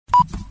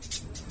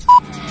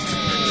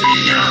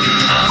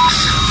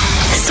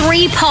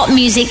Three pop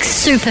music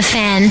super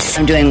fans.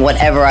 I'm doing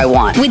whatever I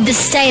want. With the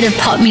state of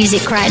pop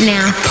music right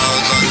now.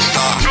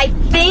 I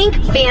think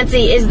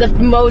Fancy is the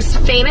most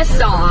famous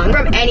song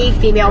from any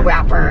female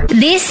rapper.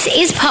 This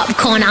is Pop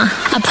Corner,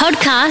 a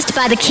podcast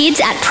by the kids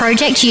at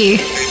Project U.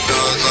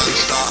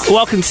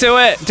 Welcome to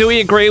it. Do we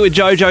agree with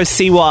Jojo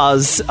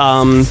Siwa's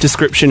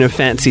description of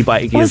Fancy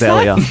by Iggy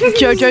Azalea?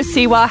 Jojo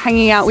Siwa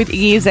hanging out with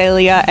Iggy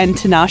Azalea and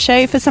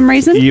Tinashe for some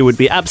reason? You would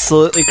be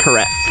absolutely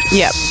correct.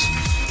 Yep.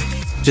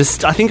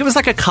 I think it was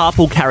like a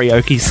carpool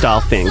karaoke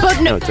style thing.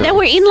 But no, they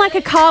were in like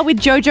a car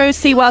with Jojo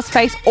Siwa's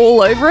face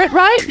all over it,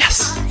 right?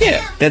 Yes.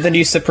 Yeah, they're the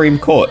new Supreme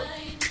Court.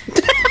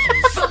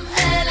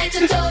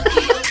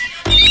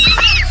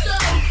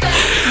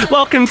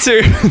 Welcome to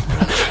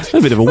a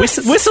bit of a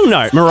whistle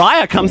note.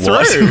 Mariah, come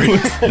through.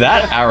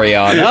 That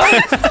Ariana.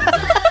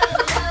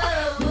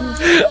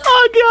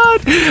 Oh,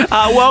 God.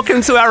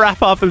 Welcome to our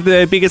wrap-up of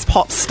the biggest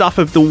pop stuff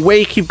of the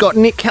week. You've got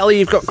Nick Kelly,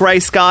 you've got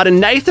Grace Garden.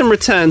 Nathan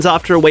returns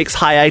after a week's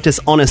hiatus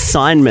on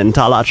assignment,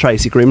 a la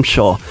Tracy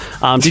Grimshaw.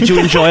 Did you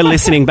enjoy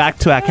listening back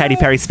to our Katy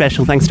Perry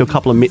special? Thanks to a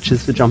couple of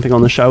Mitches for jumping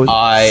on the show.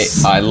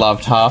 I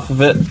loved half of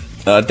it.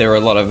 There are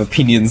a lot of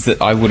opinions that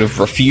I would have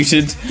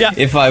refuted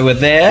if I were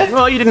there.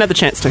 Well, you didn't have the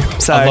chance to.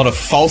 So. A lot of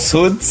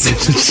falsehoods.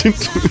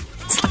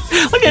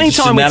 Like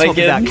anytime we talk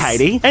about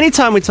Katy,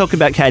 anytime we talk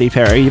about Katy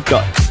Perry, you've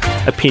got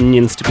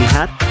opinions to be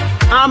had.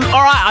 All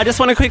right, I just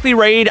want to quickly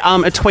read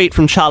a tweet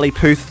from Charlie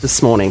Puth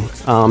this morning.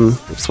 I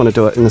just want to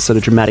do it in a sort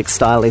of dramatic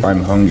style.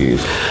 I'm hungry.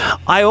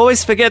 I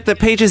always forget that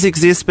peaches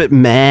exist, but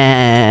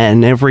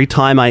man, every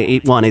time I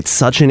eat one, it's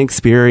such an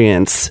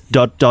experience. ...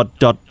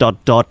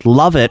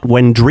 Love it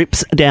when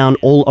drips down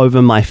all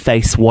over my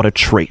face. What a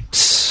treat.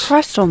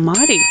 Christ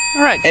almighty.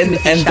 All right. And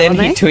then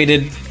he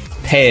tweeted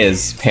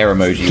pear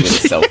emoji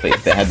with a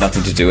selfie that had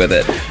nothing to do with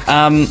it.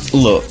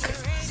 Look.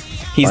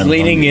 He's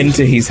leaning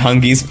into his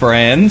Hungies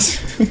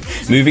brand,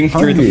 moving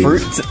through the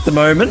fruits at the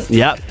moment.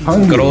 Yep.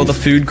 Got all the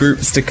food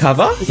groups to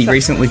cover. He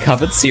recently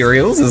covered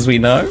cereals, as we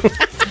know.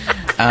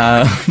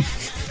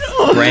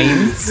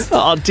 Grains.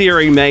 Oh,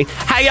 dearie me.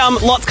 Hey,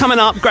 lots coming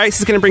up. Grace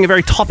is going to bring a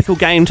very topical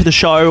game to the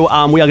show.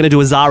 We are going to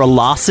do a Zara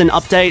Larsson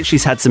update.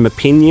 She's had some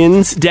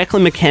opinions.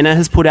 Declan McKenna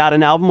has put out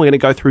an album. We're going to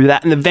go through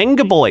that. And the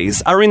Venga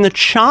Boys are in the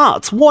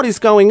charts. What is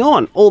going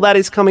on? All that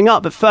is coming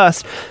up. But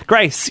first,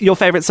 Grace, your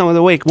favourite song of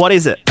the week. What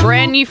is it?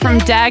 Brand new from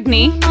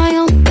Dagny.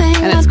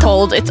 And it's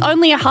called It's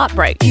Only a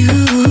Heartbreak.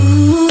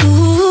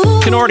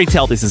 Can already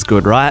tell this is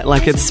good, right?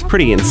 Like, it's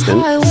pretty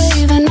instant.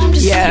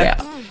 Yeah.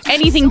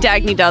 Anything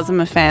Dagny does, I'm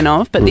a fan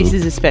of, but this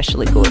is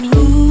especially good.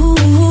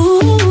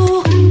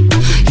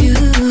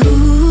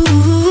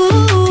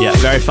 Yeah,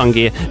 very fun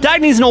gear.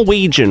 Dagny's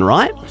Norwegian,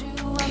 right?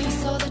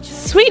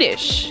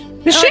 Swedish.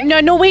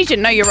 No,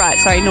 Norwegian. No, you're right.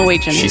 Sorry,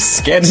 Norwegian. She's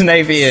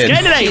Scandinavian.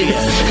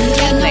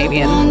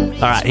 Scandinavian. All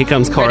right, here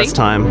comes chorus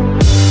time.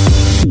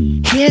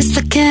 Here's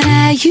looking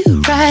at you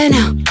right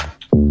now.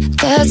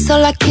 That's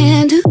all I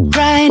can do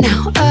right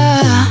now.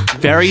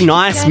 Very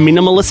nice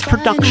minimalist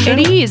production.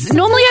 It is.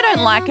 Normally I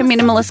don't like a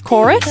minimalist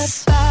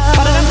chorus, but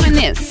I don't mind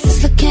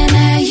this.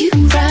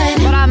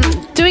 But I'm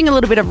doing a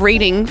little bit of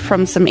reading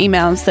from some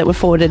emails that were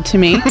forwarded to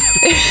me.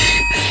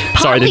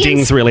 Sorry, the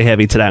ding's really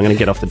heavy today. I'm going to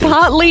get off the ding.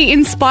 Partly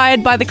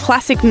inspired by the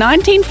classic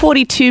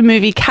 1942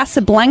 movie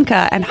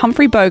Casablanca and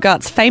Humphrey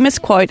Bogart's famous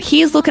quote,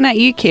 "Here's looking at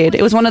you, kid."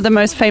 It was one of the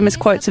most famous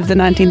quotes of the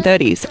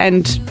 1930s,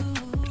 and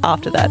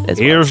after that as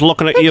well. Here's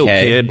looking at you,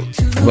 kid.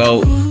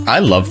 Well, I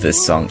love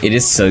this song. It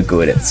is so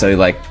good. It's so,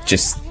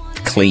 just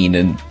clean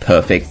and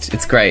perfect.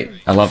 It's great.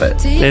 I love it.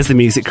 There's the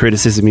music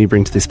criticism you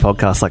bring to this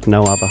podcast like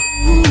no other.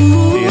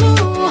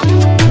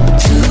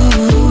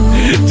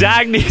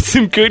 Dag needs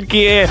some good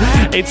gear.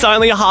 It's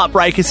Only a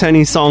Heartbreak is her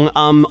new song.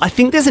 I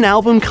think there's an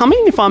album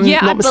coming, if I'm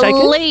not mistaken.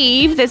 I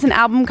believe there's an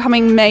album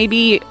coming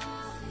maybe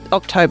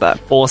October.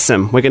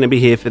 Awesome. We're going to be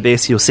here for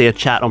this. You'll see a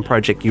chat on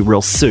Project U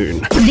real soon.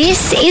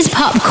 This is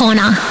Pop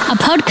Corner, a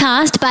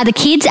podcast by the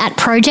kids at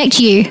Project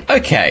U.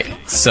 Okay,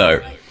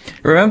 so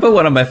remember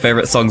one of my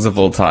favourite songs of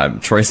all time,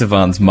 Troye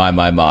Sivan's My.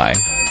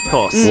 Of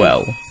course.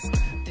 Well,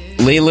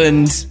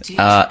 Leland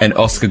and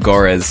Oscar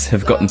Gores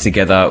have gotten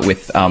together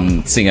with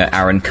singer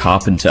Aaron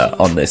Carpenter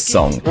on this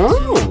song,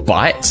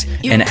 Bite,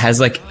 and it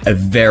has a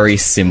very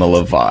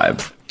similar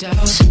vibe.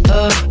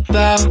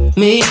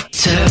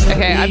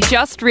 Okay, I've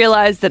just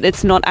realised that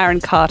it's not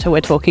Aaron Carter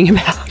we're talking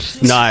about.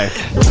 No.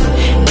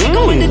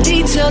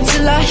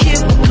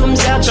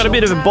 Got a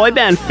bit of a boy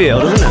band feel,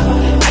 doesn't it?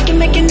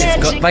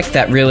 It's got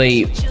that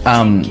really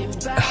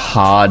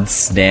hard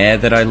snare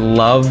that I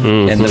love,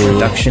 and the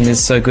production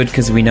is so good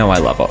because we know I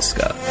love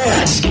Oscar.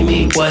 Asking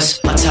me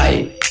what's my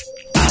type,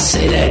 I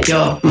say that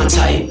you're my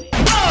type.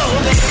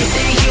 Oh, baby,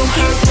 then you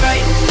heard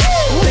right.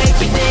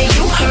 Baby, then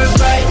you heard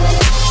right.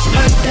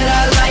 Heard that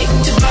I like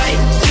to bite.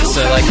 You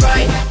So, heard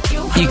right.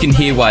 you can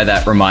hear why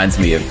that reminds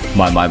me of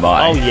My.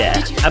 Oh,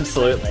 yeah.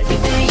 Absolutely.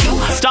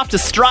 Stuff to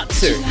strut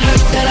to.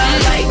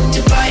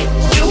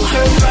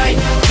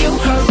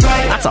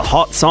 That's a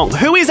hot song.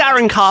 Who is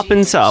Aaron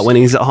Carpenter when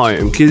he's at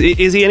home?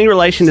 Is he any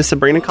relation to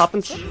Sabrina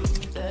Carpenter?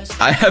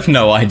 I have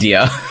no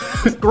idea.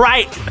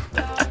 Great.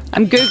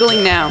 I'm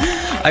Googling now.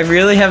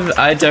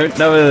 I don't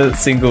know a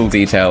single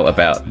detail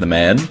about the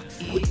man,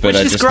 but I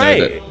is just great.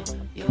 know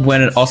that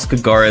when an Oscar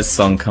Gores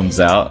song comes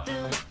out,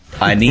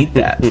 I need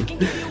that.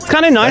 It's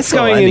kind of nice That's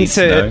all I going need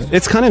to know. into.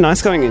 It's kind of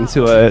nice going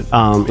into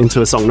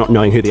a song not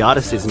knowing who the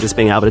artist is and just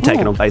being able to take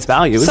it on face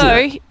value, isn't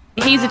it? So,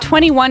 he's a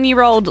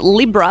 21-year-old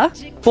Libra,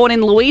 born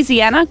in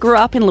Louisiana, grew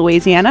up in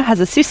Louisiana, has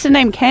a sister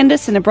named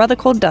Candace and a brother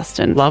called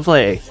Dustin.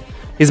 Lovely.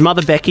 His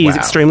mother Becky is Wow.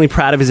 extremely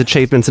proud of his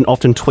achievements and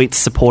often tweets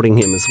supporting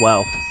him as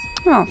well.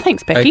 Oh,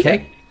 thanks, Becky.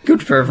 Okay,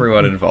 good for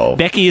everyone involved.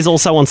 Becky is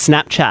also on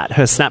Snapchat.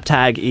 Her snap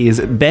tag is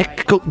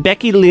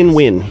Becky Lynn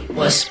Win.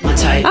 What's my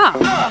type?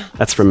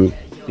 That's from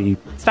the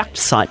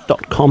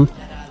factsite.com.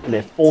 And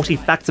they're 40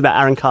 facts about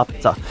Aaron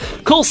Carpenter.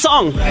 Cool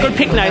song. Good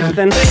pick,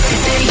 Nathan.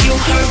 You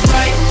heard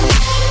right.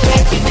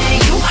 Baby,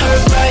 you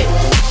heard right.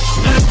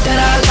 Heard that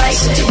I like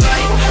to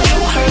write. You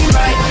heard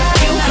right.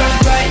 You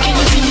heard right. Can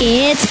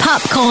you It's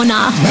Pop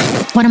Corner.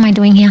 What am I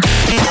doing here?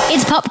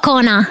 It's Pop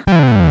Corner.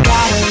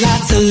 got a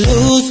lot to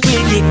lose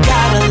when you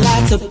got a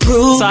lot to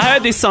prove? So I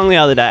heard this song the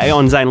other day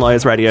on Zane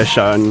Lowe's radio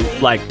show, and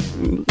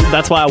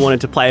that's why I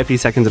wanted to play a few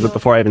seconds of it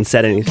before I even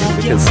said anything,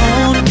 because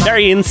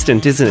very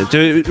instant, isn't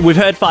it? We've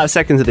heard 5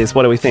 seconds of this.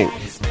 What do we think?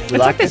 It's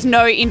like there's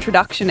no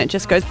introduction, it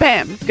just goes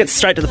bam. Gets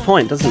straight to the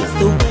point, doesn't it?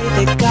 The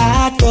way that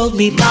God wrote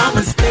me,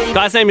 mama's baby.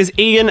 Guy's name is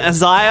Ian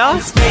Isaiah.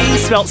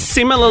 He's spelt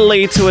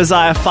similarly to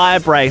Isaiah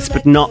Firebrace,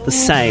 but not the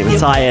same.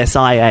 It's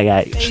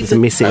Isiah. There's a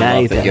missing I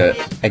A love that there.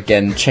 you're,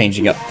 again,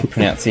 changing up the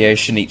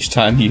pronunciation each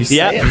time you say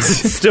Yep, it.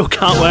 still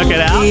can't work it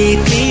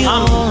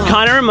out.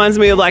 Kind of reminds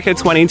me of like a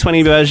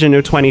 2020 version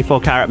of 24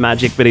 Karat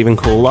Magic, but even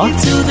cooler.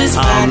 To this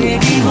body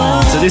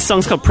anymore. So this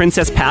song's called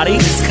Princess Pouty.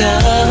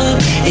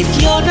 If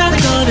you're not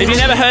gonna If you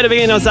never heard of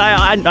Ian Isaiah,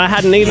 I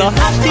hadn't either. I'm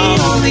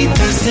the only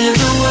person in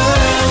the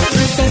world.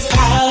 Princess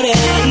Pouty.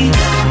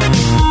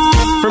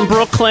 From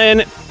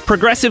Brooklyn,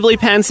 progressively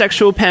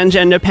pansexual,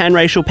 pangender,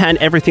 panracial,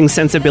 pan-everything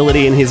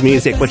sensibility in his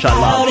music, which I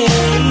love.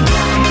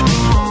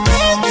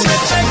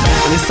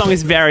 And this song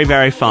is very,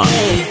 very fun.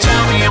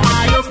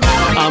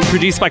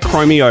 Produced by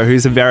Chromeo,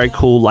 who's a very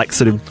cool, like,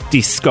 sort of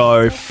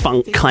disco,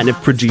 funk kind of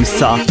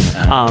producer.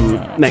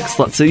 Makes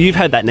lots of... You've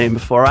heard that name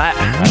before, right?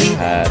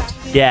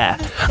 Yeah.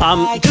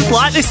 Just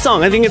like this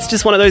song. I think it's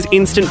just one of those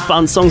instant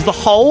fun songs. The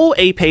whole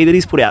EP that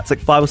he's put out, it's like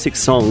 5 or 6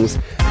 songs.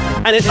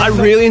 And I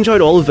really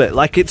enjoyed all of it.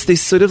 Like, it's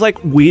this sort of,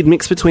 like, weird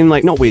mix between,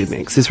 like, not weird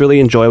mix, this really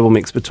enjoyable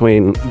mix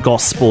between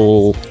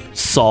gospel,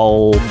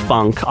 soul,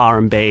 funk,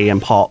 R&B,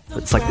 and pop.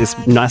 It's like this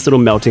nice little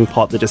melting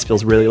pot that just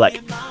feels really,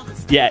 like...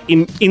 Yeah,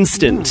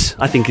 instant,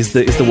 I think is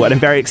the word,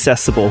 and very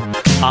accessible,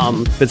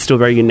 but still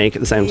very unique at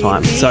the same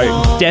time. So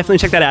definitely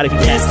check that out if you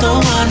can.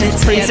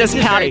 Princess This is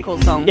a Pouty. very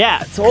cool song.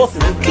 Yeah, it's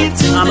awesome.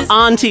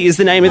 Auntie is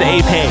the name of the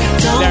EP.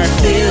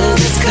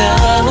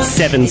 Very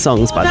 7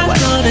 songs, by the way.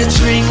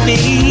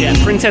 Yeah,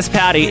 Princess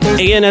Pouty,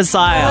 Ian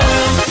Isaiah.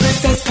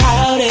 Princess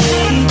Pouty.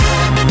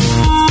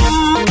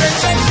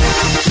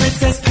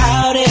 Princess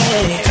Pouty.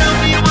 Tell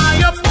me why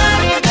you're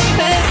pouty,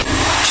 baby.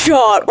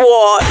 Shot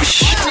watch.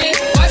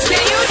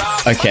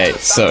 Okay,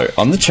 so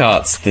on the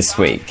charts this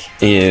week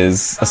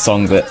is a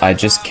song that I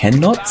just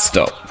cannot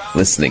stop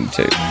listening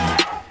to.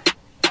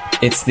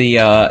 It's the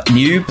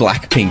new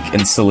Blackpink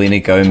and Selena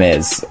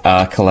Gomez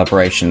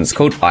collaboration. It's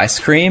called Ice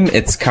Cream.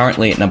 It's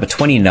currently at number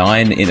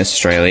 29 in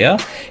Australia.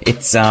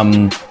 It's a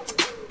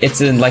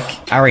like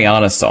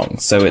Ariana song.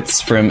 So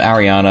it's from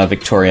Ariana,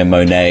 Victoria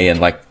Monet,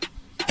 and like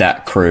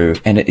that crew,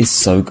 and it is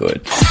so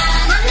good.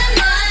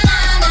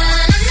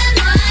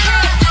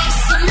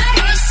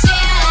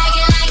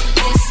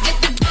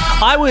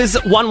 I was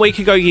 1 week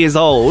ago years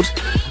old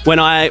when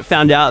I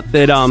found out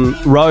that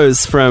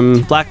Rose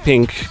from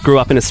Blackpink grew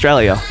up in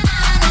Australia.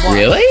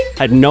 Really? I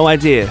had no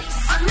idea.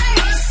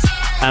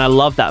 And I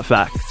love that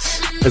fact.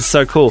 It's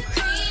so cool.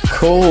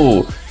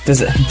 Cool.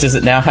 Does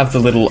it now have the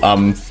little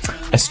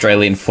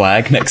Australian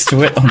flag next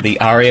to it on the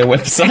ARIA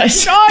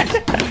website?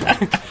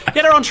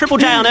 Get her on Triple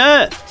J on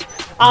Earth.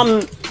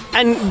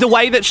 And the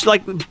way that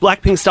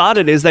Blackpink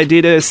started is they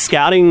did a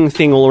scouting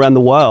thing all around the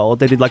world.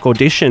 They did like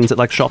auditions at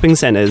like shopping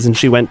centres, and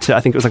she went to,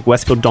 I think it was like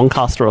Westfield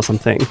Doncaster or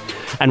something,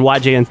 and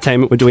YG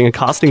Entertainment were doing a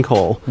casting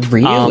call.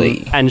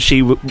 Really? And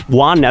she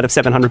won out of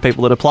 700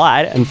 people that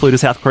applied and flew to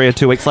South Korea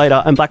 2 weeks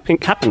later, and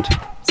Blackpink happened.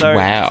 So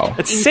Wow.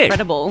 it's sick.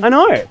 Incredible. I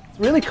know. It's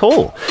really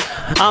cool.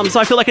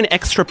 So I feel like an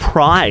extra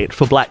pride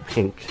for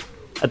Blackpink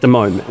at the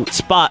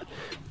moment. But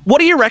what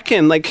do you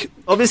reckon? Like,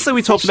 obviously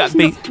we talked about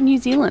New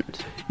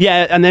Zealand.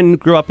 Yeah, and then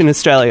grew up in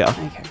Australia.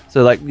 Okay.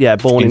 So, like, yeah,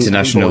 born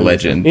International born-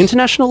 legend.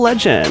 International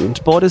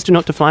legend. Borders do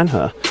not define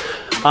her.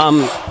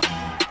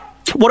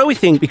 What do we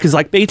think? Because,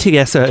 like,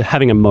 BTS are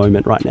having a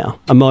moment right now.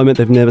 A moment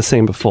they've never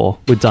seen before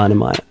with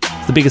Dynamite.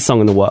 It's the biggest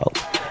song in the world.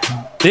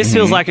 This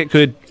feels like it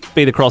could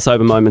be the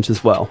crossover moment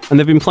as well. And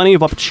there have been plenty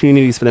of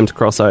opportunities for them to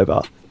cross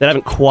over that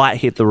haven't quite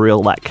hit the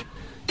real, like,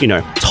 you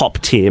know, top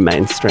tier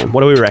mainstream. What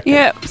do we reckon?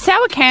 Yeah,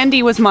 Sour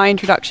Candy was my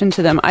introduction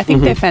to them. I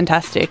think they're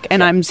fantastic,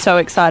 and I'm so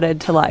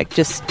excited to like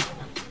just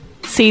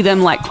see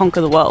them like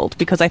conquer the world,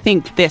 because I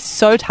think they're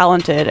so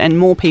talented and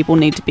more people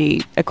need to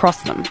be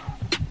across them.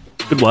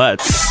 Good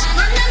words.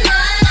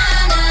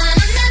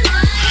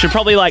 should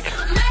probably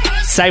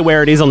say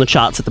where it is on the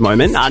charts at the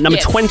moment. Number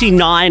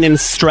 29 in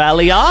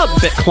Australia,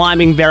 but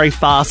climbing very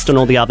fast on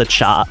all the other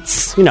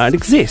charts. You know, it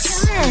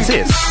exists.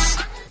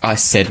 I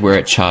said where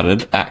it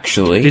charted,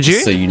 actually. Did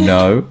you? So you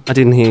know. I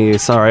didn't hear you.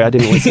 Sorry, I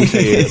didn't listen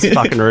to you. It's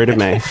fucking rude of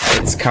me.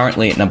 It's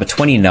currently at number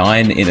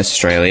 29 in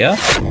Australia.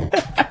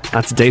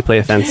 That's deeply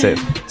offensive.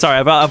 Sorry,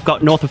 I've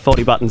got north of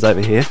 40 buttons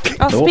over here.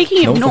 Oh,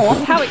 speaking of North.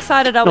 North, how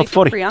excited are we North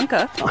for 40.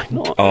 Priyanka? I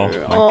know. Oh, my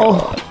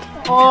God.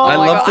 I my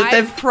love God, that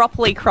they've... I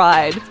properly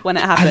cried when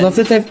it happened. I love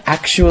that they've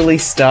actually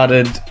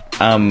started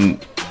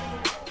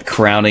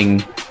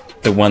crowning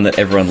the one that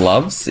everyone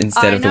loves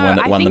instead of the one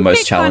that won the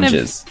most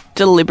challenges.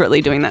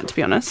 Deliberately doing that, to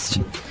be honest.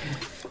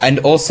 And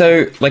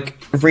also,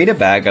 Rita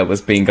Baga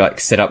was being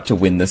set up to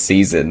win the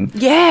season.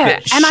 Yeah,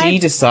 but and she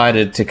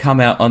decided to come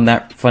out on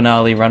that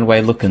finale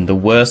runway looking the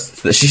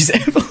worst that she's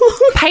ever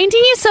looked.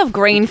 Painting yourself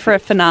green for a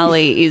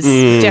finale is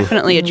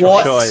definitely a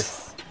choice.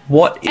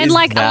 What is And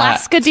that?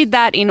 Alaska did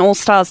that in All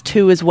Stars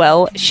 2 as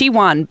well. She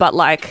won, but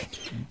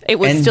it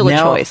was still a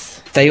now choice.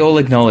 They all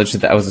acknowledged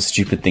that was a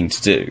stupid thing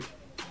to do.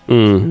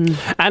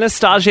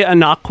 Anastasia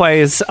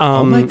Anakwe's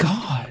Oh my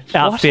God.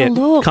 outfit What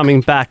a look.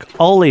 coming back.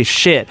 Holy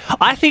shit!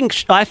 I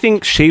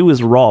think she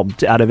was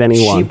robbed out of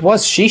anyone.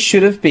 She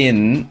should have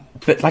been,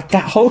 but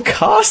that whole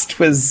cast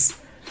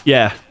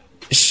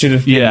should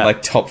have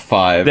been top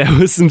 5. There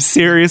was some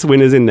serious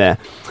winners in there.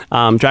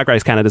 Drag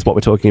Race Canada is what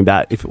we're talking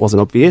about, if it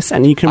wasn't obvious,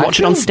 and you can watch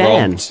it on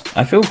Stan.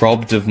 I feel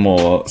robbed of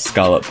more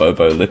Scarlett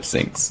Bobo lip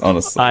syncs,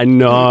 honestly. I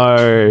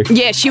know.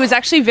 Yeah, she was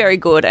actually very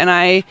good, and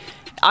I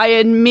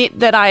admit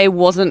that I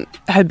wasn't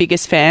her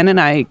biggest fan,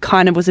 and I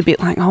kind of was a bit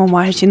oh,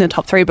 why is she in the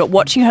top 3? But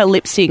watching her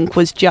lip sync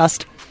was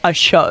just a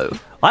show.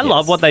 I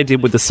love what they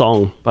did with the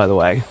song, by the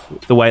way.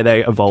 The way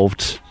they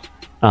evolved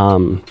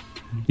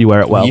You Wear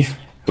It Well.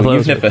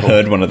 You've never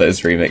heard one of those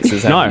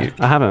remixes, have you?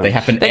 I haven't. They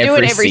happen They do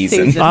every it every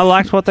season. season. I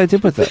liked what they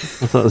did with it.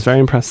 I thought it was very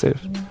impressive.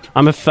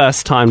 I'm a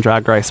first-time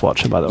Drag Race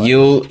watcher, by the way.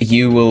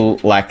 You will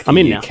like I'm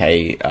in the now.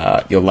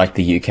 UK. You'll like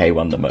the UK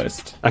one the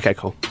most. Okay,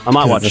 cool. I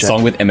might watch the it.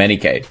 song with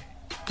MNEK.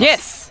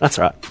 Yes. That's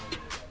right.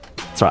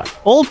 That's right.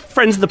 All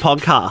friends of the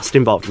podcast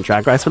involved in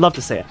Drag Race. We'd love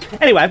to see it.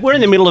 Anyway, we're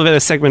in the middle of a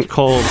segment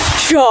called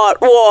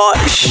Shot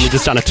Watch. and we've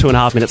just done a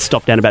 2.5-minute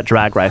stop down about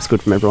Drag Race.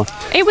 Good from everyone.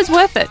 It was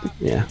worth it.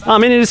 Yeah. I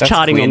mean, it is That's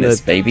charting on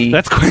queerness, the... baby.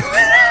 That's queen.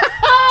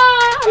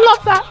 I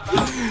love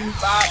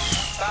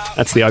that.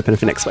 That's the opener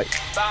for next week.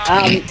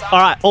 All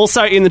right.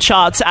 Also in the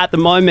charts at the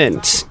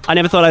moment, I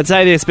never thought I'd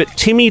say this, but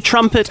Timmy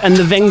Trumpet and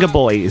the Venga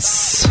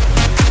Boys.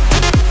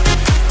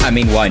 I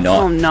mean, why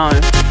not? Oh, no.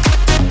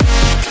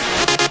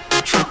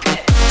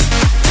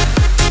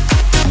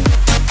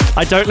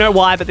 I don't know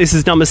why, but this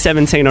is number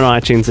 17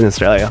 on iTunes in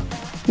Australia.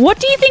 What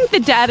do you think the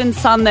dad and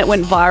son that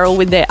went viral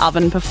with their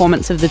oven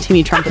performance of the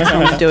Timmy Trumpet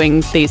song are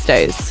doing these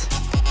days?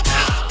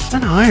 I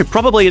don't know.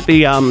 Probably at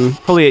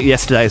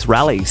yesterday's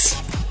rallies.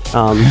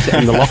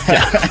 In the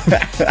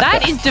lockdown.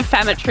 That is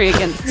defamatory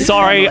against this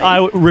Sorry,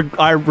 family.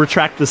 I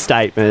retract the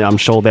statement. I'm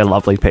sure they're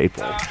lovely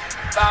people.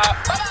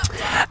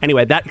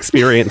 Anyway, that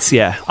experience,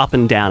 up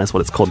and down is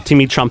what it's called.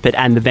 Timmy Trumpet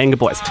and the Venga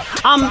Boys.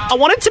 I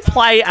wanted to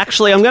play,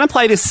 actually, I'm going to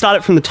play this, start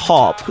it from the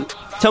top.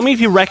 Tell me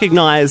if you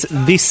recognise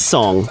this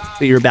song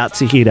that you're about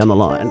to hear down the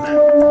line.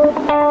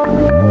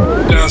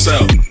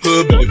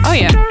 Oh,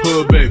 yeah.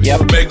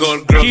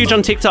 Huge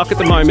on TikTok at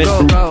the moment.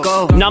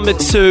 Number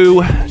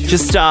 2,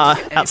 just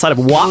outside of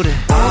what?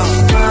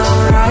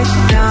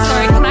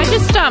 Sorry, can I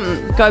just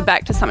go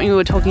back to something we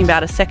were talking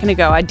about a second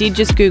ago? I did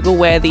just Google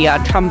where the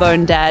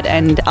trombone dad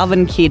and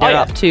oven kid are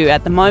up to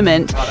at the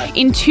moment.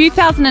 In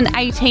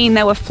 2018,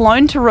 they were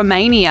flown to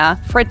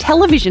Romania for a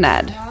television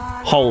ad.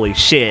 Holy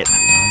shit.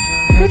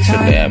 Good for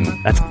them.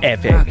 That's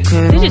epic.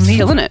 They're just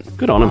killing it.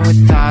 Good on them.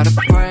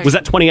 Was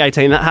that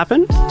 2018 that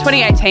happened?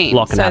 2018.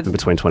 Lot can happen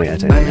between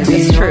 2018.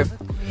 It's true.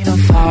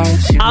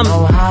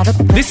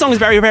 This song is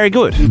very, very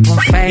good.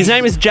 His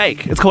name is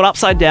Jake. It's called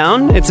Upside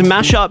Down. It's a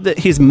mashup that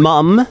his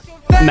mum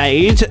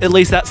made. At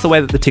least that's the way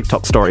that the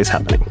TikTok story is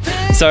happening.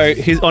 So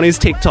on his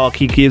TikTok,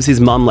 he gives his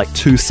mum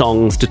 2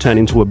 songs to turn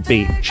into a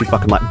beat. She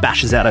fucking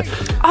bashes out a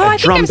I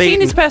think drum I've beat. seen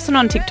this person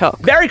on TikTok.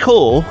 Very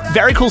cool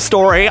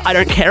story. I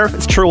don't care if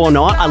it's true or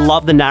not. I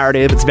love the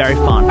narrative. It's very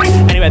fun.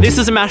 Anyway, this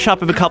is a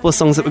mashup of a couple of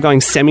songs that were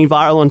going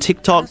semi-viral on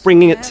TikTok,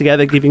 bringing it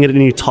together, giving it a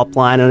new top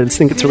line, and I just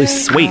think it's really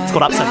sweet. It's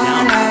called Upside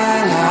Down.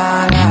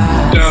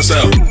 So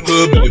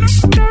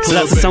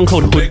that's a song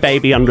called Hood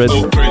Baby under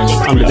there.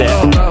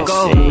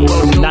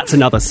 That's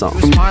another song.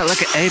 Yeah,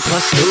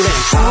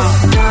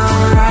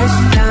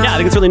 I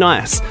think it's really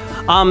nice.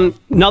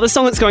 Another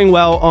song that's going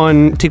well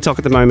on TikTok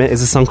at the moment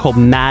is a song called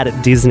Mad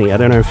at Disney. I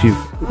don't know if you've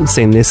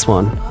seen this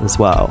one as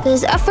well.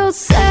 'Cause I felt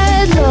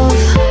sad love,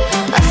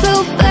 I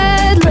felt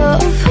bad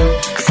love.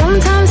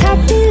 Sometimes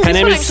happy. Her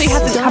name one is... actually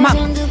hasn't come up.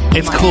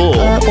 It's cool.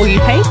 For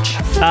you, page?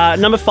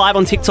 Number 5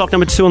 on TikTok,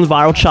 number 2 on the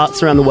viral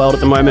charts around the world at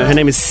the moment. Her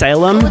name is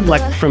Salem,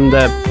 from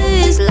the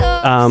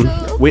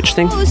witch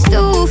thing.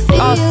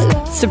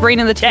 Oh,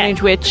 Sabrina the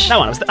Teenage Witch. That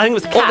one. I think it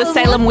was the Or the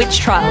Salem Witch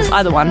Trials,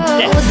 either one.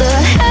 Yeah.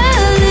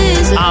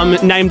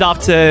 Named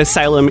after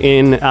Salem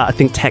in, I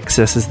think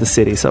Texas is the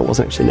city, so it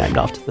wasn't actually named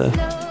after the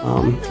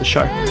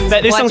show.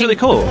 But this song's really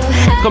cool.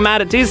 Got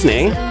Mad at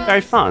Disney.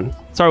 Very fun.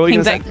 Sorry, what were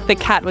you going to say? The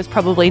cat was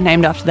probably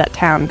named after that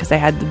town because they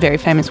had the very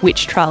famous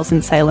witch trials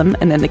in Salem,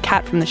 and then the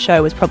cat from the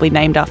show was probably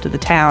named after the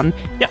town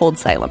called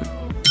Salem.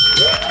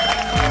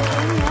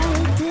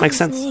 Makes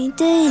sense.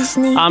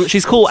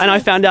 She's cool, and I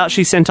found out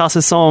she sent us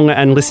a song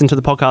and listened to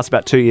the podcast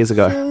about 2 years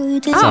ago.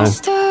 So,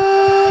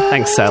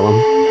 thanks,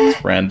 Salem.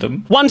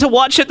 Random. One to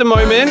watch at the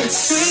moment.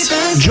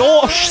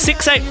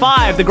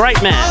 Josh685, the great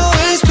man,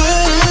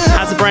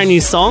 has a brand new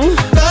song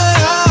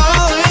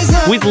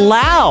with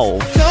Lau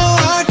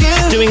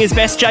doing his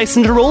best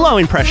Jason Derulo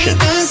impression.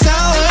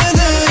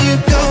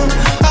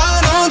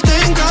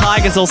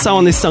 Tiger's also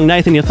on this song.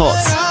 Nathan, your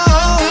thoughts?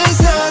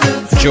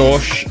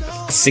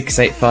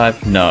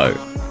 Josh685, no.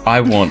 I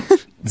want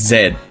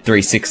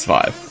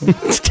Z365.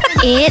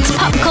 It's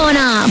Pop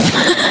Corner.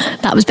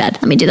 That was bad.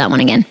 Let me do that one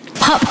again.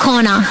 Pop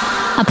Corner,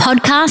 a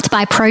podcast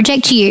by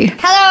Project U.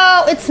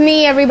 Hello, it's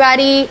me,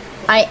 everybody.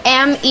 I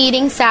am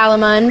eating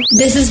Salomon.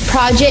 This is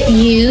Project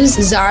U's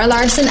Zara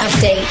Larsson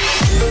update.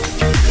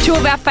 Two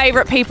of our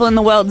favourite people in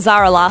the world,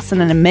 Zara Larsson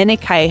and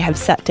Emenike, have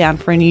sat down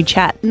for a new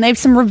chat, and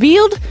they've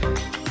revealed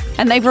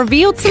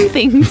some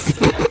things.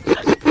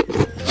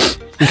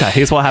 Okay,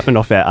 here's what happened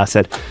off air. I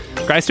said,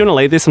 Grace, do you want to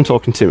leave this? I'm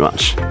talking too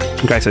much.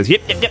 And Grace says,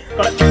 yep, got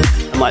it.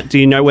 I'm like, do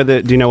you know what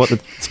the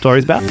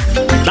story's about?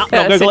 No,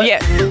 not Google it. Yeah,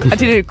 I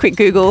did a quick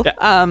Google. Yeah.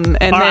 And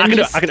all right, then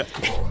I can do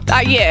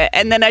it. Yeah,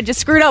 and then I just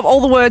screwed up all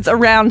the words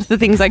around the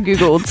things I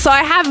Googled. So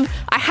I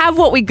have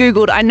what we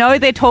Googled. I know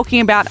they're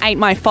talking about Ain't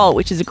My Fault,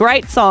 which is a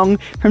great song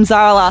from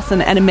Zara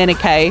Larsson and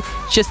Emenike.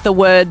 Just the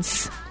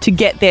words to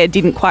get there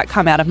didn't quite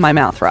come out of my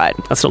mouth right.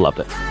 I still loved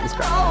it. It's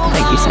great.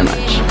 Thank you so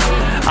much.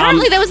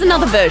 Apparently there was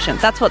another version.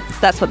 That's what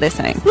they're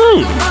saying.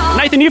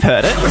 Nathan, you've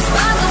heard it.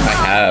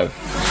 I have.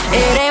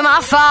 It ain't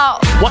my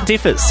fault. What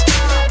differs?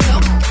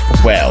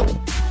 Well,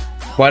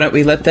 why don't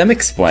we let them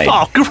explain?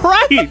 Oh,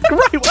 great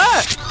work.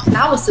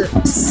 That was a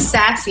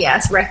sassy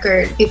ass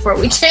record before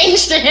we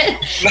changed it.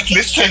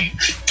 Listen,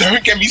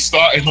 don't get me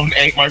started on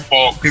Ain't My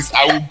Fault because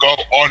I will go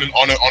on and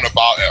on and on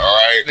about it,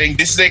 alright? I think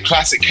this is a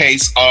classic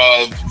case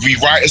of we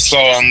write a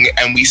song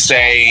and we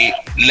say,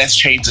 let's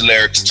change the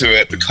lyrics to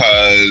it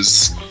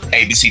because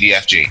A, B, C, D,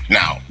 F, G.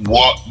 Now,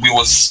 what we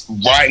was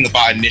writing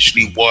about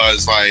initially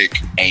was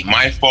like, ain't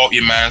my fault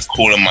your man's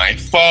calling my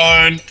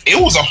phone.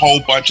 It was a whole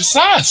bunch of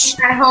sass.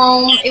 At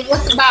home, it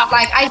was about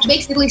like, I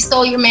basically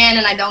stole your man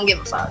and I don't give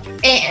a fuck.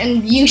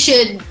 And you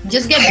should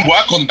just get back.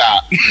 Work on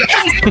that.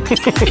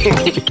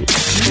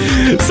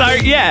 So,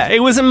 yeah, it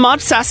was a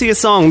much sassier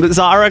song, but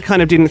Zara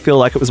kind of didn't feel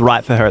like it was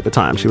right for her at the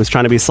time. She was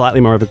trying to be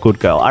slightly more of a good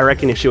girl. I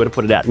reckon if she would have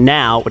put it out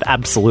now, it would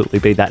absolutely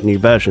be that new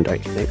version,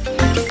 don't you think?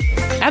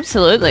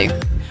 Absolutely.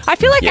 I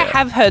feel like I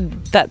have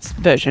heard that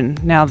version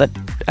now that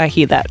I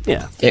hear that.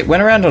 Yeah. It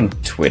went around on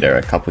Twitter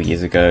a couple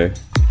years ago.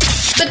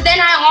 But then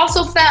I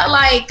also felt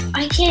like,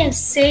 I can't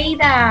say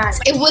that.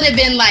 It would have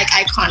been like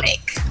iconic.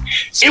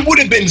 It would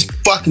have been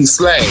fucking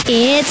slay.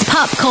 It's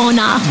Pop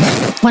Corner.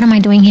 What am I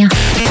doing here?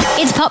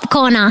 It's Pop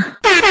Corner.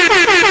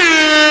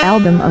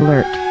 Album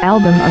alert.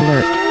 Album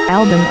alert.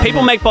 Album.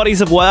 People make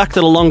bodies of work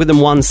that are longer than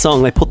one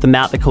song. They put them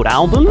out. They're called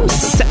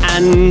albums.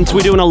 And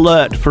we do an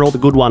alert for all the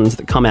good ones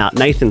that come out.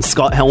 Nathan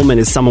Scott Hellman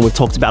is someone we've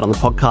talked about on the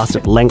podcast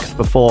at length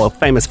before,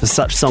 famous for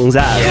such songs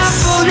as...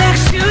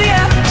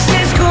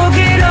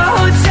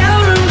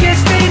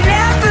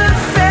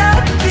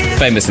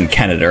 Famous in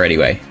Canada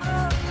anyway.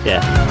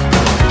 Yeah.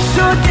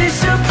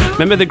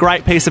 Remember the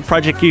great piece of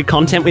Project U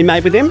content we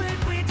made with him?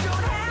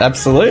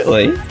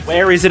 Absolutely.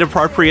 Where is it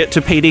appropriate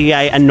to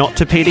PDA and not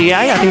to PDA,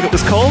 I think it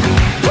was called?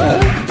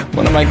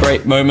 One of my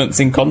great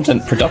moments in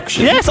content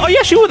production. Yes. Oh,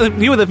 yes, you were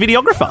the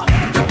videographer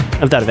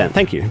of that event.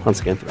 Thank you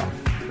once again for that.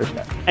 Appreciate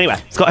it. Anyway,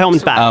 Scott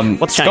Hellman's back.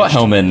 What's changed? Scott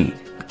Hellman,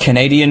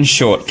 Canadian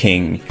short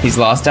king. His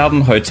last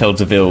album, Hotel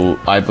de Ville,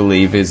 I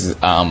believe is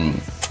an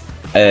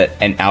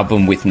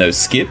album with no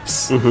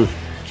skips. Mm-hmm.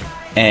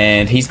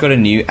 And he's got a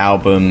new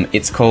album.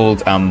 It's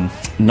called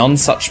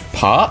Non-Such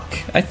Park,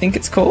 I think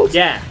it's called.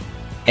 Yeah.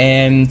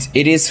 And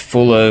it is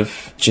full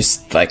of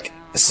just like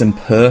some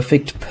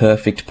perfect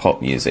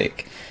pop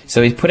music.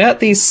 So he put out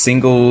these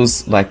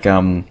singles like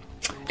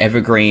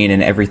Evergreen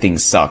and Everything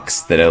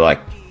Sucks that are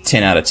like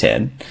 10 out of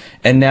 10.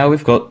 And now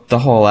we've got the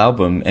whole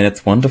album and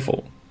it's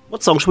wonderful.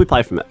 What song should we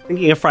play from it?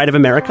 Thinking Afraid of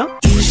America?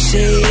 You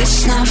say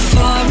it's not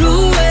far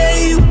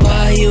away.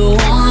 Why you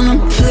wanna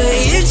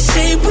play it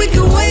safe? We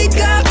can wake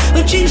up,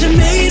 our dreams are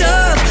made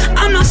up.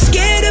 I'm not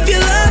scared of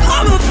your love,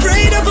 I'm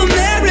afraid of America.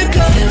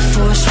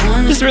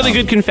 Just really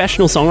good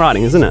confessional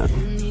songwriting, isn't it?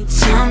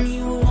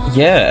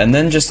 Yeah, and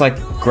then just like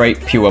great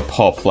pure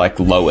pop like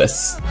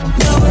Lois.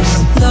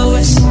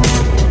 Lois.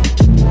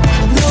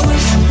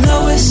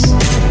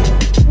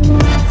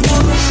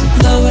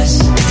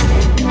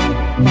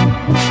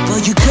 Well,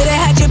 you could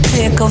have had your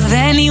pick of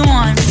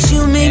anyone, but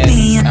you made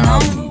me a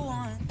number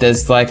one.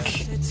 There's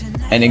like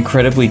an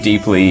incredibly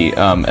deeply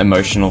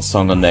emotional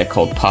song on there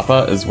called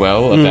Papa as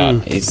well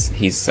about his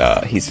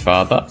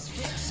father.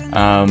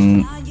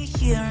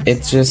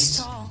 it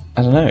just,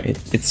 I don't know,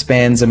 it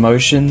spans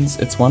emotions.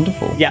 It's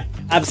wonderful. Yeah,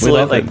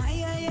 absolutely.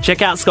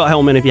 Check out Scott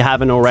Helman if you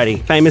haven't already.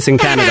 Famous in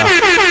Canada.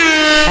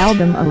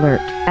 Album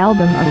alert.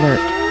 Album alert.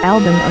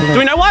 Album alert. Do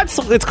we know why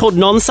it's called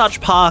Nonsuch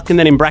Park and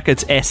then in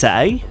brackets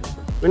SA? Do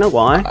we know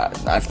why?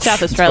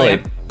 South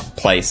Australia.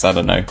 Place, I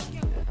don't know.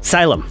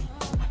 Salem.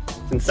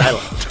 It's in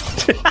Salem.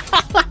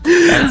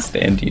 Can't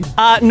stand you.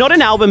 Not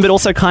an album, but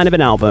also kind of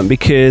an album,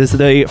 because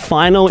the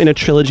final in a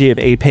trilogy of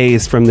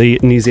EPs from the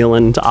New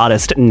Zealand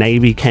artist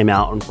Navy came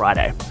out on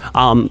Friday.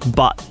 And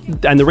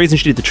the reason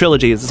she did the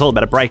trilogy is it's all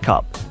about a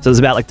breakup. So it's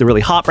about like the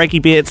really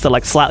heartbreaky bits, the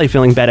like slightly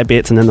feeling better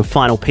bits, and then the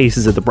final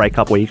pieces of the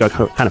breakup where you go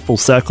kind of full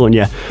circle and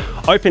you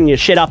open your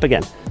shit up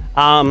again.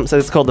 So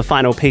it's called The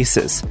Final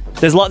Pieces.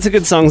 There's lots of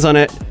good songs on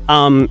it,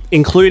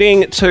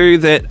 including two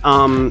that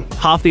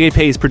half the EP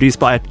is produced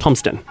by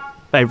Tomston,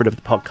 favourite of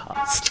the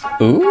podcast.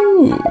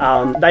 Ooh.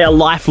 They are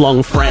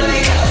lifelong friends.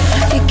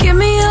 You give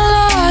me a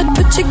lot,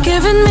 but you're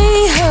giving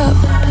me hope.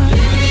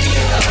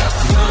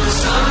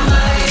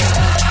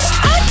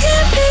 I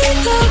can't be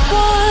the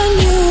one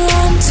you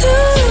want to.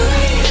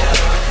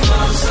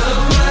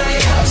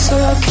 So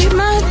I'll keep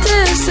my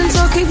distance,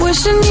 I'll keep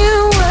wishing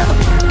you well.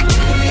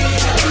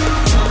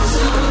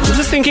 I'm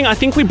just thinking, I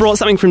think we brought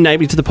something from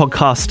Navy to the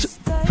podcast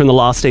from the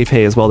last EP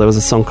as well. There was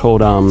a song called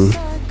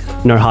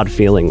No Hard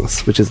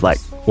Feelings, which is like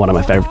one of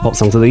my favourite pop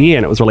songs of the year,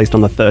 and it was released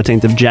on the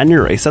 13th of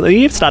January. So the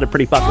year started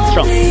pretty fucking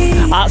strong.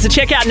 So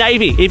check out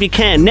Navy if you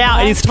can.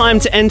 Now it is time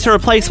to enter a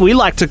place we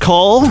like to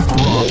call...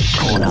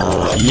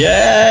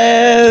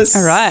 Yes!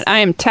 All right, I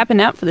am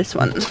tapping out for this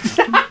one.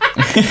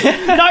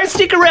 No,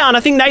 stick around.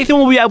 I think Nathan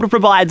will be able to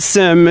provide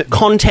some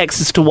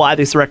context as to why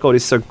this record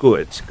is so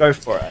good. Go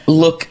for it.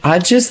 Look, I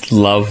just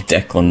love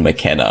Declan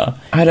McKenna.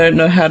 I don't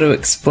know how to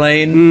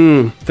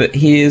explain, but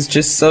he is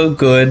just so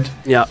good.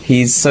 Yeah.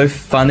 He's so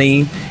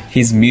funny.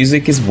 His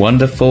music is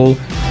wonderful.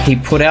 He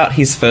put out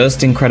his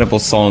first incredible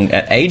song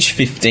at age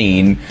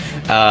 15,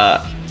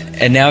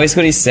 and now he's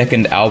got his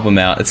second album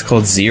out. It's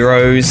called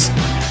Zeros.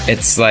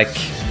 It's like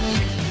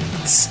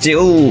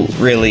still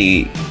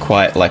really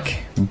quite like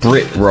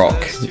Brit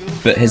rock,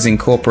 but has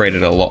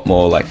incorporated a lot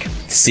more like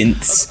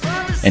synths,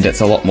 and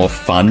it's a lot more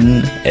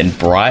fun and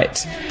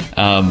bright,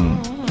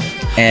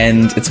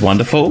 and it's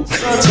wonderful.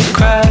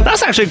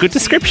 That's actually a good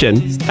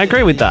description. I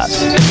agree with that.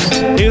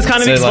 He was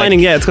kind of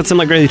explaining, it's got some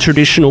like really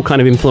traditional kind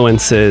of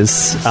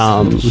influences,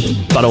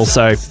 but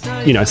also,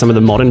 you know, some of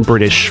the modern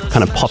British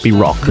kind of poppy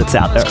rock that's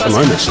out there at the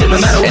moment.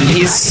 And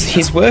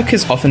his work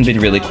has often been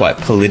really quite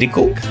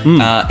political,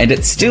 and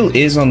it still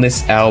is on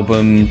this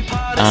album,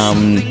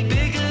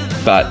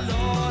 but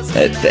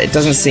it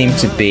doesn't seem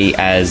to be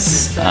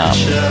as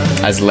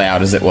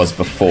loud as it was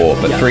before.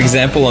 But for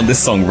example, on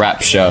this song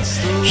Rapture,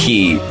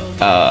 he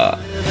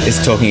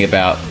is talking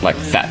about like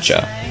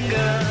Thatcher,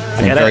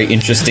 and very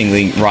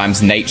interestingly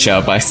rhymes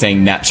nature by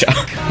saying nature.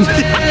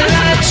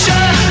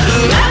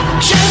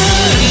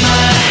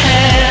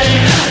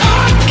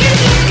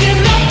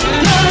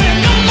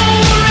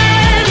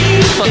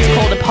 What's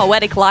called a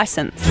poetic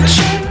license.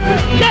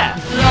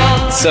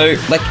 Yeah. So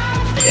like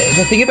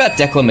the thing about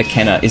Declan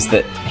McKenna is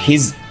that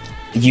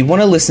you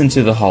want to listen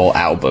to the whole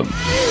album.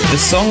 The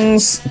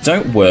songs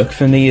don't work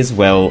for me as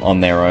well on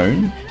their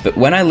own, but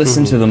when I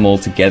listen to them all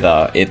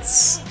together,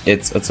 it's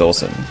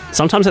awesome.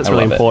 Sometimes it's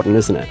really important,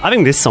 isn't it? I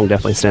think this song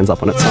definitely stands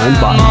up on its own,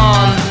 but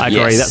I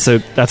agree, Yes.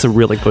 that's a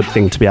really good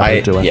thing to be able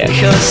to do. I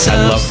think.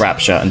 I love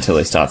Rapture until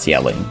he starts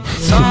yelling.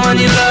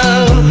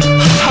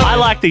 I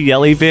like the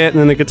yelly bit, and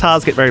then the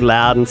guitars get very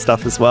loud and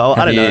stuff as well.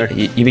 I don't know.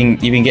 You've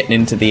been getting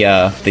into the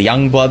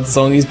Youngblood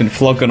song he's been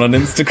flogging on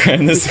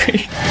Instagram this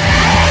week.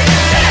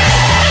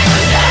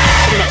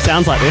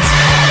 Sounds like this.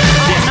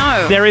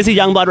 No. There is a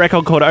Youngblood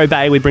record called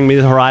Obey with Bring Me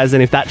the Horizon.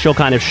 If that's your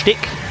kind of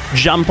shtick,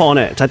 jump on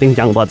it. I think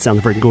Youngblood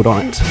sounds very good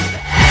on it.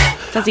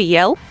 Does he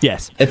yell?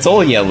 Yes. It's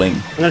all yelling.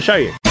 I'm going to show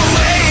you.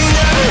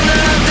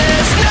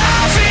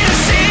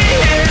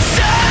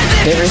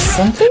 There is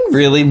something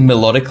really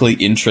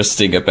melodically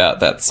interesting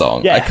about that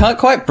song. Yeah. I can't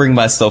quite bring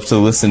myself to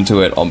listen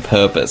to it on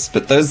purpose,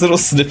 but those little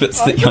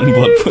snippets that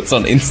Youngblood puts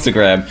on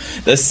Instagram,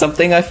 there's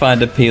something I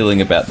find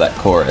appealing about that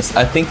chorus.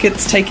 I think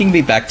it's taking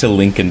me back to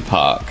Linkin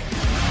Park.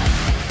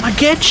 I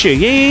get you.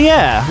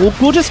 Yeah.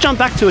 We'll just jump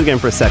back to it again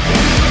for a second.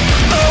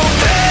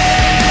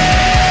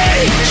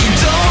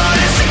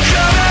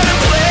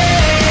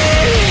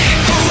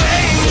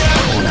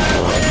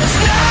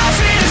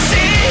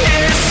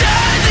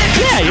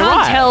 Yeah, you're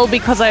Can't right. tell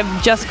because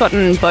I've just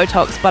gotten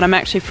Botox, but I'm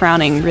actually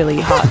frowning really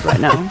hard right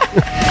now.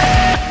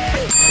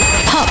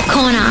 Pop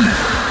Corner,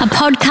 a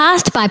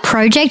podcast by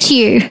Project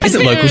U. Is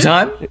it local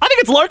time? I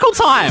think it's local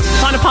time.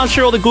 Time to punch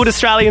through all the good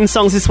Australian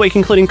songs this week,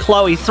 including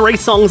Chloe. 3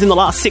 songs in the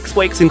last 6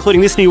 weeks,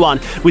 including this new one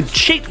with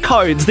Cheat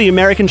Codes, the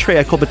American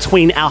trio called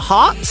Between Our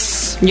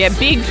Hearts. Yeah,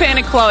 big fan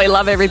of Chloe.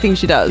 Love everything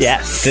she does.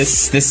 Yes.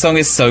 This song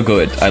is so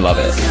good. I love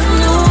it.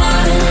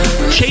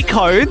 Cheat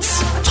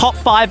Codes, top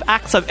 5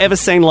 acts I've ever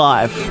seen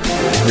live.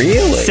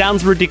 Really?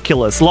 Sounds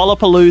ridiculous.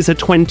 Lollapalooza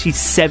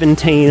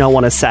 2017, I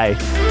want to say.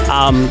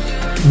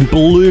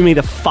 blew me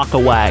the fuck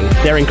away.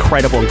 They're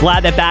incredible. I'm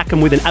glad they're back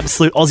and with an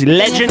absolute Aussie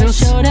legend.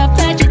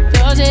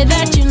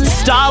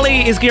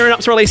 Starly is gearing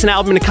up to release an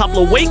album in a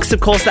couple of weeks. Of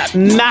course, that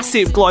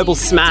massive global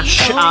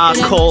smash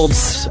called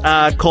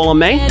Call On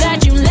Me.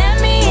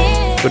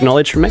 Good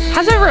knowledge from me.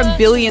 Has over 1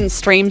 billion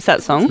streams,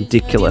 that song.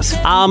 Ridiculous.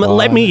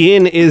 Let Me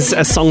In is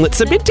a song that's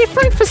a bit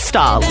different for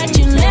Starly.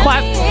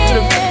 Quite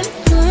sort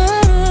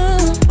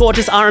of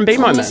gorgeous R&B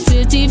moment.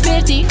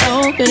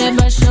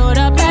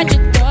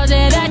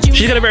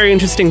 She's got a very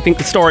interesting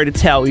story to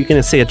tell. You're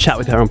going to see a chat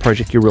with her on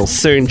Project You real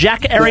soon.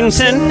 Jack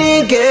Errington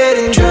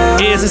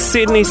is a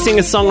Sydney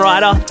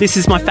singer-songwriter. This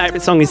is my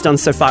favourite song he's done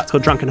so far. It's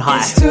called Drunken High.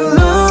 It's too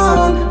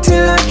long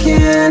till I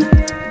can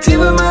deal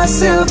with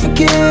myself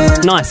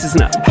again. Nice,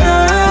 isn't it?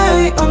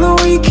 High on the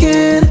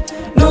weekend,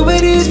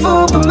 nobody's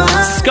fault but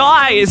mine.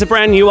 Sky is a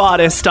brand new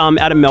artist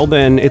out of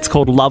Melbourne. It's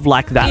called Love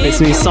Like That. This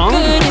new song.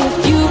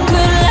 You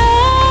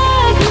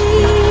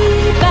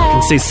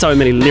can see so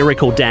many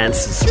lyrical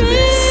dances to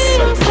this.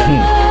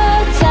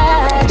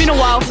 It's been a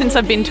while since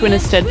I've been to an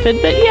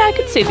Eisteddfod, but yeah, I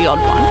could see the odd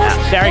one.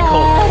 Yeah, very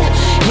cool.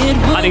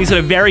 I think he's got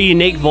a very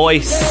unique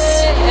voice,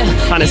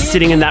 kind of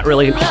sitting in that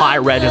really high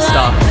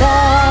register.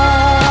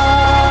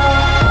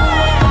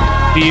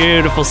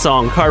 Beautiful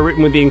song,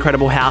 co-written with the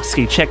incredible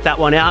Howski. Check that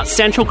one out.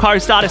 Central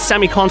Coast artist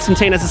Sammy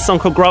Constantine has a song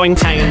called Growing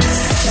Pains,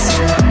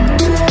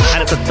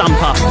 and it's a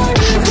thumper.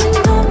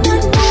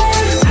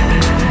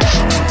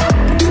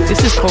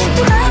 This is cool.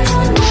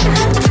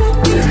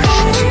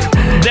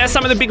 There's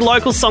some of the big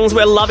local songs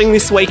we're loving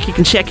this week. You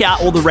can check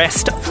out all the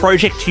rest.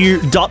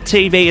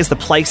 ProjectU.tv is the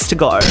place to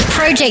go.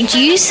 Project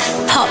U's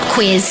Pop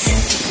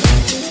Quiz.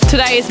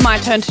 Today is my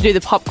turn to do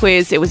the pop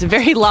quiz. It was a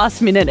very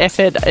last-minute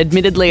effort.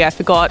 Admittedly, I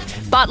forgot.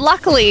 But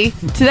luckily,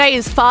 today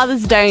is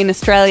Father's Day in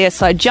Australia,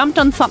 so I jumped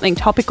on something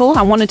topical.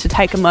 I wanted to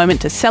take a moment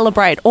to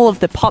celebrate all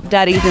of the pop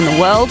daddies in the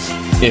world.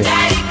 Yeah.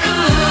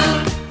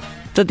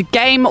 So the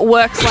game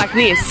works like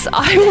this.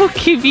 I will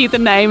give you the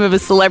name of a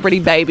celebrity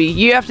baby.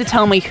 You have to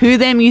tell me who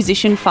their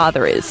musician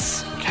father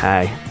is.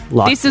 Okay.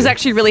 This is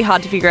actually really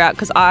hard to figure out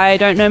because I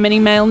don't know many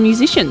male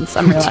musicians,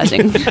 I'm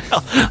realising.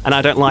 And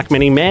I don't like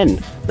many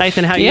men.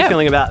 Nathan, how are you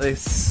feeling about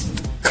this?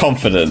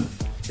 Confident.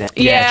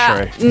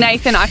 Yeah, true.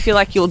 Nathan, I feel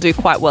like you'll do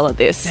quite well at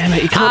this. Damn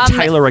it, you can't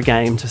tailor a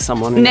game to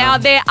someone. Now,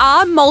 there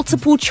are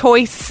multiple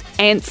choice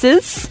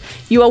answers.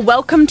 You are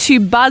welcome to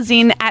buzz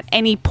in at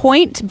any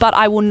point, but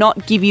I will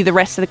not give you the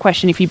rest of the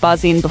question if you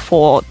buzz in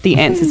before the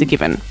answers are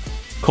given.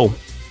 Cool.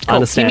 I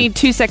understand. Give me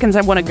 2 seconds.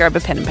 I want to grab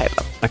a pen and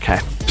paper. Okay.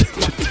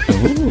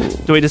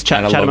 Do we just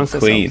chat amongst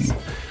queen.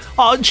 ourselves?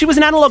 Oh, she was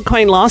an analog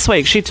queen last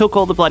week. She took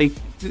all the bloody...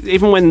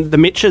 Even when the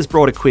Mitches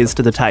brought a quiz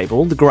to the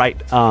table, the great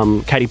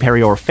Katy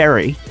Perry or a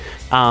Ferry,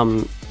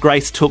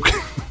 Grace took...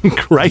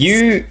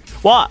 Grace...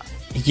 What?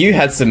 You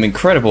had some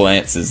incredible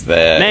answers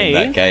there in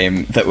that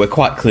game that were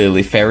quite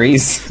clearly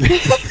ferries.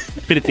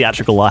 Bit of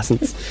theatrical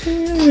license.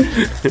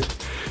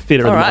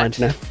 Theatre of the mind,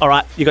 you know. All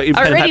right, you got your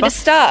pen and paper? Ready to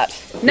start.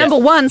 Number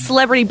 1,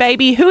 celebrity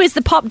baby. Who is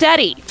the pop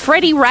daddy?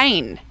 Freddie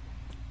Rain.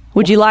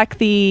 Would you like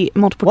the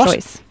multiple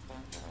choice?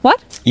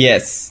 What?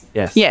 Yes.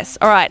 Yes.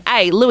 All right.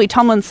 A, Louis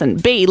Tomlinson.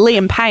 B,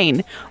 Liam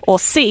Payne. Or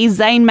C,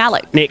 Zayn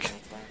Malik. Nick.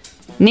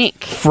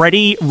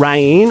 Freddie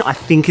Rain, I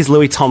think, is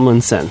Louis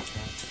Tomlinson.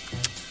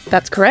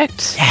 That's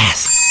correct.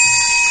 Yes.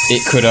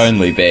 It could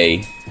only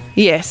be.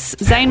 Yes.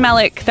 Zayn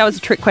Malik, that was a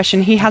trick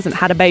question. He hasn't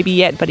had a baby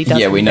yet, but he does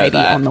have a baby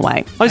on the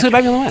way. Oh, he's got a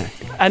baby on the way.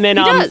 And then,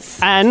 he does.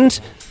 And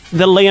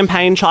the Liam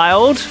Payne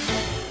child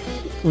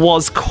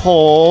was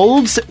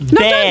called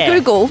Bear. Don't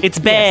Google. It's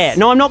Bear. Yes.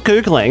 No, I'm not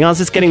Googling. I was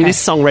just getting this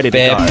song ready to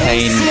go. Bear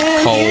Payne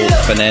Cole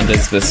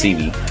Fernandez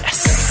Versini.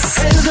 Yes.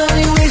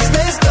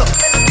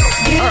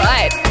 All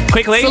right.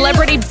 Quickly,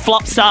 celebrity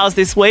flop stars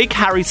this week.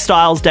 Harry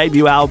Styles'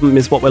 debut album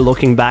is what we're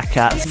looking back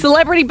at.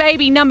 Celebrity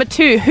baby number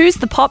 2. Who's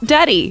the pop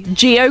daddy?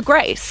 Gio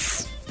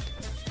Grace.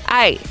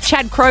 A,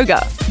 Chad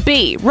Kroger.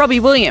 B, Robbie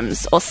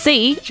Williams. Or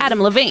C,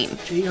 Adam Levine.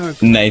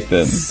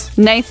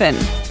 Nathan.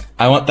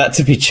 I want that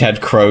to be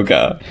Chad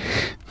Kroger.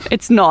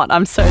 It's not.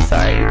 I'm so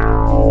sorry.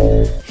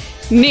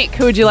 Nick,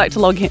 who would you like to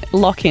lock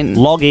in?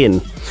 Log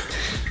in.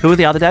 Who are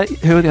the other dads?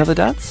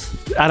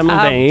 Adam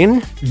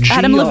Levine.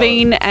 Adam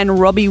Levine and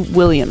Robbie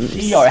Williams.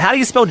 Gio. How do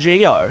you spell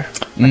Gio?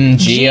 Gio, I'm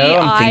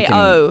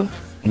G-I-O.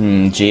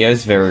 thinking...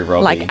 Gio's very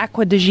Robbie. Like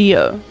Aqua de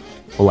Gio.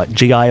 Or like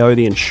GIO,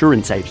 the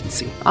insurance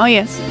agency. Oh,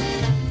 yes.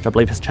 Which I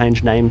believe has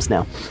changed names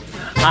now.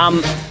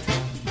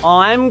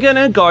 I'm going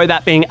to go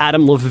that being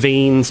Adam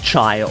Levine's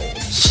child.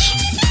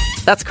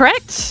 That's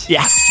correct.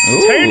 Yes.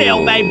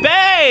 2-0,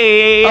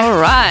 baby. All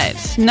right.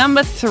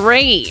 Number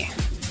 3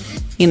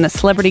 in the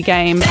celebrity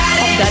game, Pop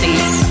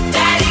Daddies.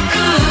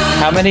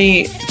 How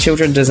many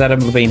children does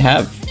Adam Levine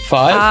have?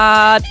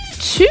 5?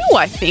 2,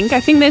 I think. I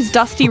think there's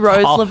Dusty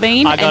Rose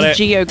Levine and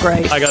Gio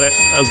Grace. I got it.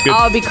 That was good.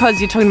 Oh, because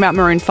you're talking about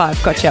Maroon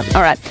 5. Gotcha.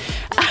 All right.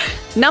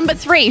 Number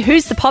 3,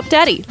 who's the pop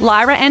daddy?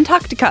 Lyra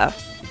Antarctica.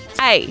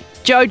 A,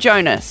 Joe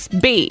Jonas.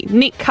 B,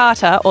 Nick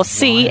Carter. Or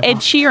C, Ed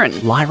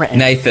Sheeran. Lyra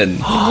Nathan.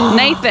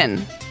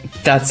 Nathan.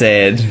 That's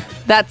Ed.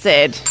 That's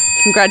Ed.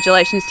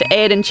 Congratulations to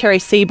Ed and Cherry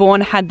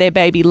Seaborn had their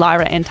baby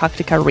Lyra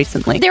Antarctica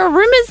recently. There are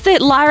rumours that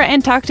Lyra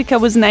Antarctica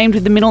was named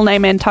with the middle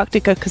name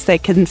Antarctica because they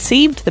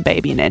conceived the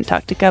baby in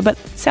Antarctica, but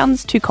it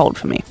sounds too cold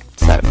for me.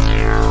 So,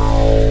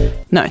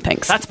 no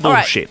thanks. That's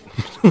bullshit.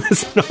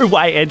 There's no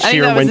way Ed Sheeran I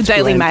think that was went a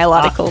Daily to Mail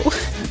article.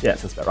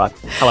 Yes, that's about right.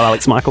 Hello,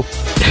 Alex Michael.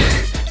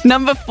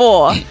 Number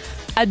 4.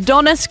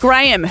 Adonis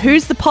Graham.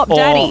 Who's the pop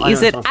daddy? I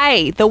Is know it this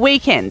A, The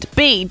Weeknd,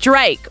 B,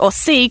 Drake, or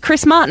C,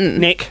 Chris Martin?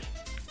 Nick.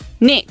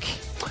 Nick.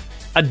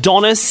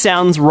 Adonis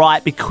sounds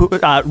right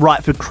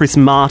right for Chris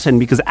Martin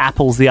because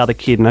Apple's the other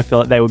kid, and I feel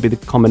like they would be the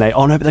combination.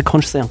 Oh, no, but they're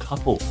consciously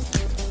uncoupled.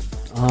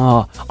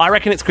 Oh, I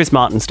reckon it's Chris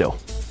Martin still.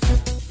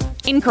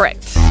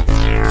 Incorrect.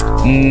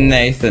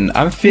 Nathan.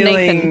 I'm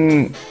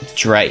feeling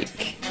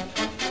Drake.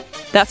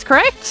 That's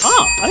correct.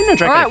 Oh, I didn't know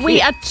Drake All had a right, we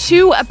kid. are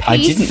 2 apiece. I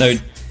didn't know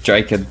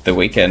Drake at The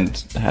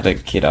Weeknd had a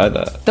kid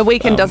either. The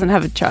Weeknd doesn't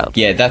have a child.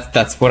 Yeah,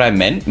 that's what I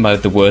meant.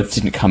 The words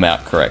didn't come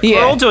out correctly.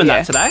 We're all doing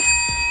that today.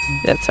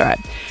 That's all right.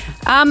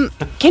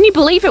 Can you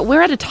believe it?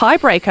 We're at a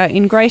tiebreaker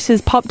in Grace's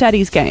Pop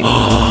Daddies game. All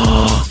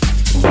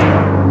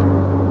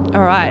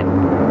right.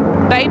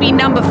 Baby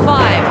number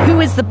 5. Who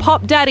is the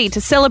pop daddy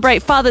to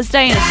celebrate Father's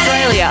Day in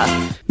Australia?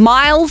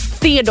 Miles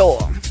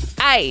Theodore.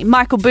 A,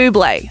 Michael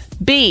Bublé.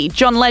 B,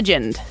 John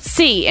Legend.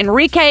 C,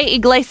 Enrique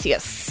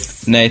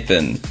Iglesias.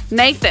 Nathan.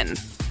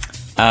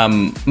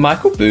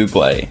 Michael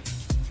Bublé.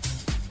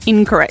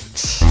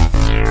 Incorrect.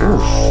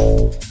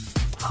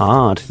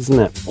 Hard, isn't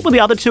it? What were the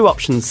other 2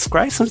 options,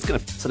 Grace? I'm just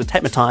going to sort of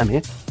take my time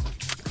here.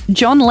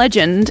 John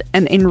Legend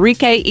and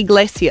Enrique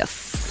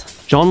Iglesias.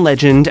 John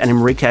Legend and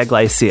Enrique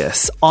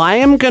Iglesias. I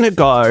am going to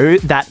go,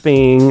 that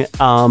being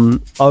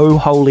Oh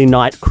Holy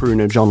Night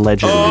crooner John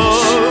Legend.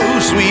 Oh,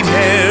 sweet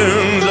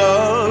hands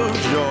of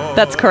joy.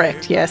 That's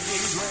correct,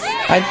 yes.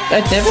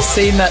 I'd never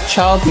seen that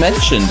child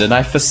mentioned, and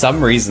I, for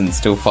some reason,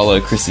 still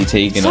follow Chrissy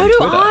Teigen So on do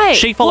Twitter. I.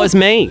 She follows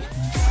me.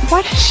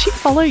 Why does she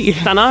follow you?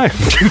 I know.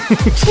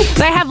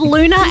 They have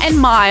Luna and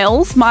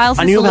Miles. Miles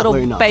I is knew a about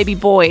little Luna. baby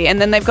boy, and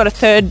then they've got a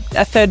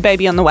third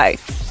baby on the way.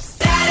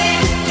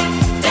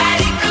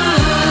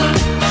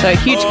 So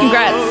huge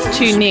congrats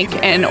to Nick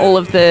and all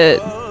of the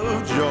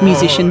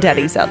musician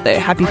daddies out there.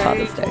 Happy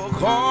Father's Day.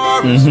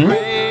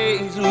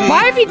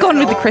 Why have you gone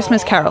with the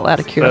Christmas Carol out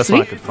of That's curiosity?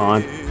 what I could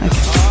find.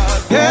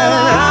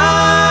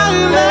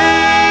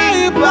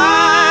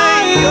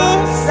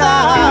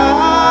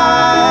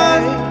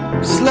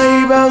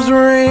 Sleigh bells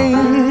ring.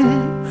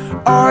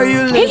 Are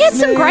you listening? He has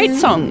some great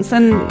songs,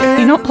 and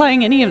you're not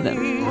playing any of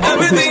them.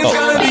 Everything's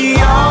gonna be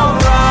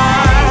alright.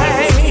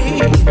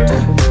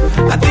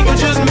 I think I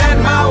just met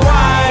my wife.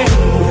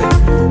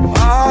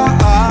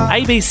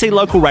 ABC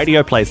local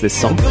radio plays this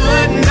song.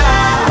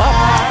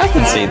 I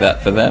can see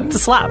that for them. It's a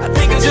slap. I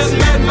think I just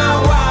met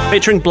my wife.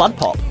 Featuring Blood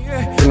Pop.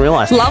 Didn't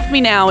realise. Love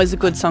Me Now is a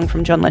good song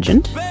from John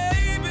Legend.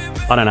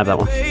 I don't have that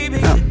one.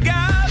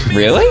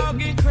 Really?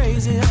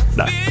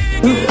 No.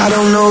 I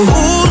don't know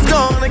who's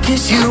gonna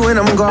kiss you when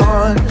I'm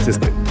gone. This is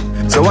good.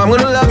 So I'm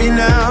gonna love you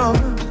now.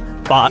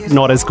 But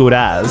not as good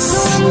as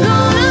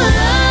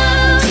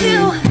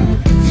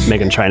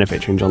Meghan Trainor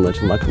featuring John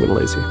Legend, Like I'm Gonna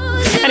Lose You.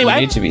 You Anyway,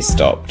 need to be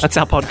stopped. that's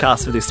our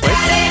podcast for this week.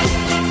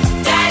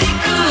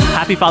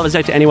 Happy Father's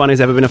Day to anyone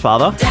who's ever been a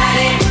father.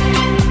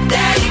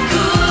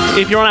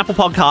 If you're on Apple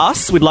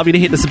Podcasts, we'd love you to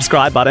hit the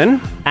subscribe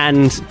button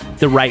and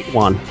the rate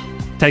one.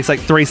 Takes like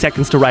 3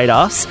 seconds to rate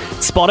us.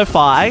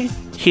 Spotify,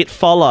 hit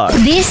follow.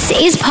 This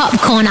is Pop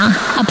Corner,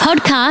 a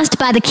podcast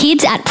by the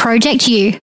kids at Project U.